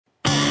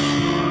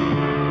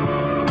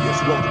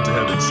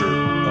morning, sir.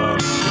 Can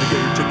I get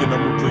your ticket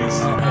number, please?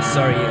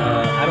 Sorry,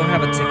 I don't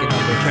have a ticket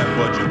number. I can't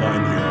budge your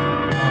line here.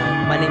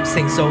 My name's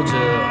Saint Soldier.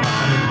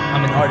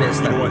 I'm an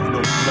artist. You know what? No,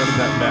 none of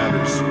that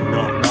matters.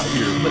 No, not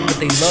here. But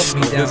they love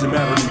me. It doesn't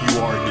matter who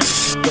you are here.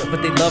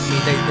 But they love me.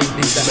 It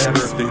doesn't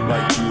matter if they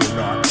like you or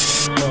not.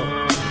 Well,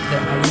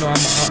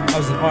 I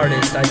was an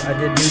artist. I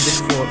did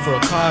music for a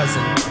cause,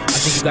 and I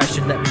think you guys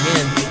should let me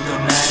in. It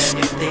don't matter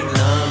if they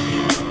love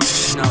you.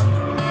 No.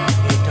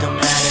 It don't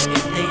matter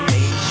if they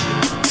hate you.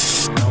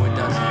 No, it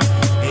doesn't.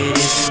 It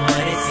isn't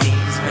what it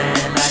seems,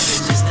 man. Life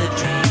is just a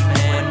dream,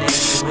 and they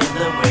will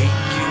awake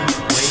you.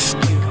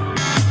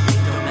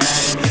 It don't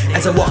matter.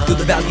 As I walk through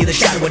the valley of the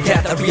shadow of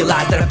death, I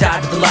realize that I've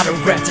died with a lot of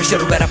regrets. I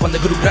should've read up on the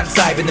Guru Granth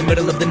Sahib in the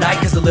middle of the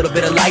night, cause a little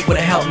bit of light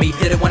would've helped me.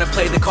 Didn't wanna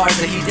play the cards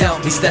that he dealt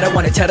me. Instead I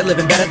wanted cheddar,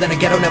 living better than a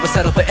ghetto. Never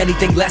settle for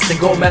anything less than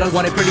gold medals.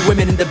 Wanted pretty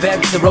women in the bed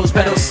with the rose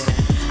petals.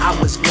 I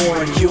was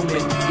born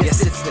human,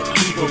 yes it's the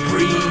evil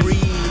breed.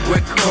 We're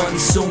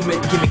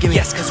consuming, gimme,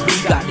 yes cause we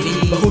got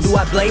needs. But who do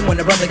I blame when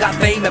a brother got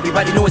fame?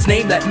 Everybody know his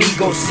name, let me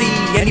go see.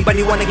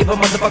 Anybody wanna give a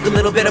motherfucker a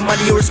little bit of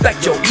money, you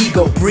respect your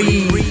ego,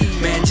 breathe.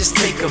 Man, just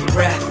take a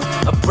breath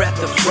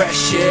of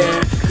fresh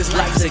air. Cause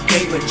life's a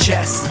game of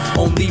chess,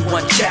 only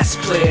one chess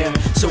player.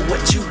 So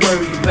what you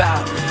worry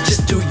about,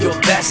 just do your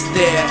best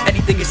there.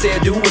 Anything you say or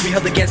do will be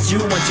held against you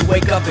once you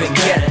wake up and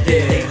get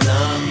there. They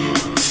love you.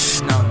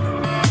 No.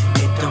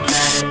 It don't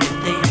matter if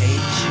they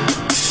hate you.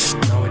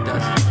 No, it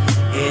doesn't.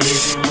 It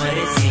isn't what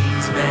it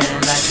seems,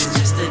 man. Life is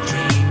just a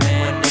dream,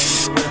 man. They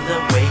will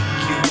awake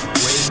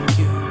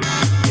you.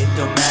 It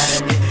don't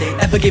matter if they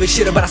ever gave a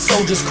shit about a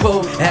soldier's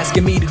quote,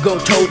 asking me to go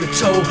toe to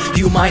toe. Do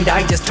you mind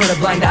I just turn a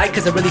blind eye,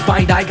 cause I really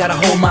find I gotta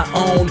hold my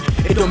own.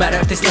 It don't matter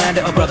if they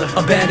slander a brother,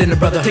 abandon a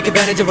brother, take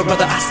advantage of a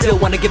brother. I still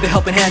wanna give a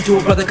helping hand to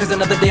a brother, cause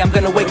another day I'm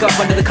gonna wake up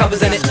under the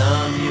covers and it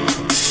love you.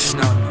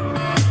 No.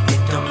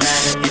 It don't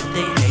matter if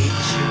they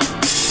hate you.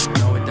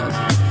 No, it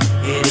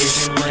doesn't. It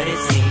isn't what it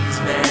seems,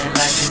 man.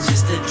 Life is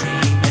just a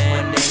dream,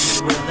 man. They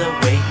will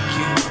awake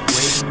you.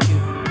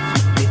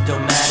 It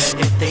don't matter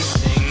if they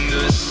sing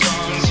the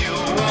songs you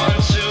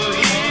want to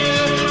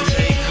hear,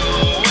 take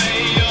away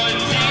your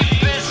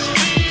deepest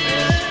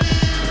fears.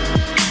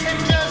 It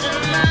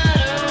doesn't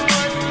matter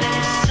what they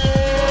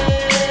say.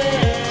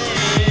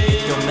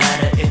 It don't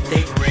matter if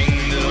they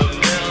ring the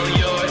bell,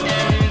 your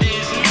end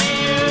is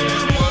near.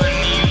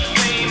 Money,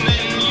 fame,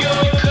 and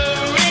your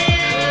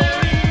career.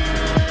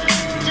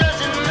 It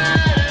doesn't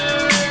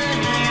matter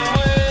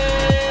anyway.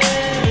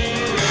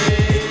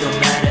 It don't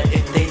matter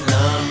if they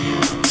love you.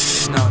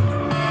 No.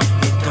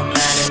 It don't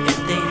matter if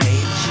they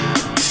hate you.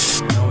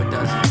 No, it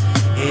doesn't.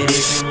 It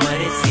isn't what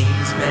it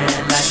seems, man.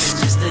 Life is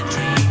just a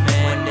dream,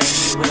 man. They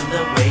will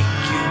awake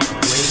you.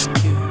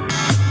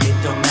 It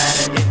don't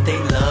matter if they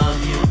love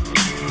you.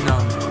 No.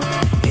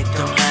 It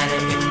don't matter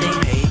if they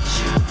hate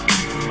you.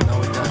 No,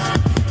 it doesn't.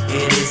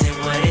 It isn't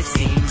what it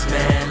seems,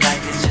 man.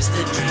 Life is just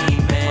a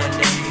dream, man.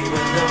 They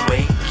will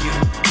awake you.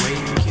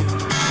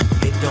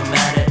 It don't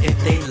matter if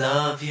they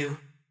love you.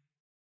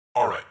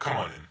 Alright, come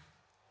on in.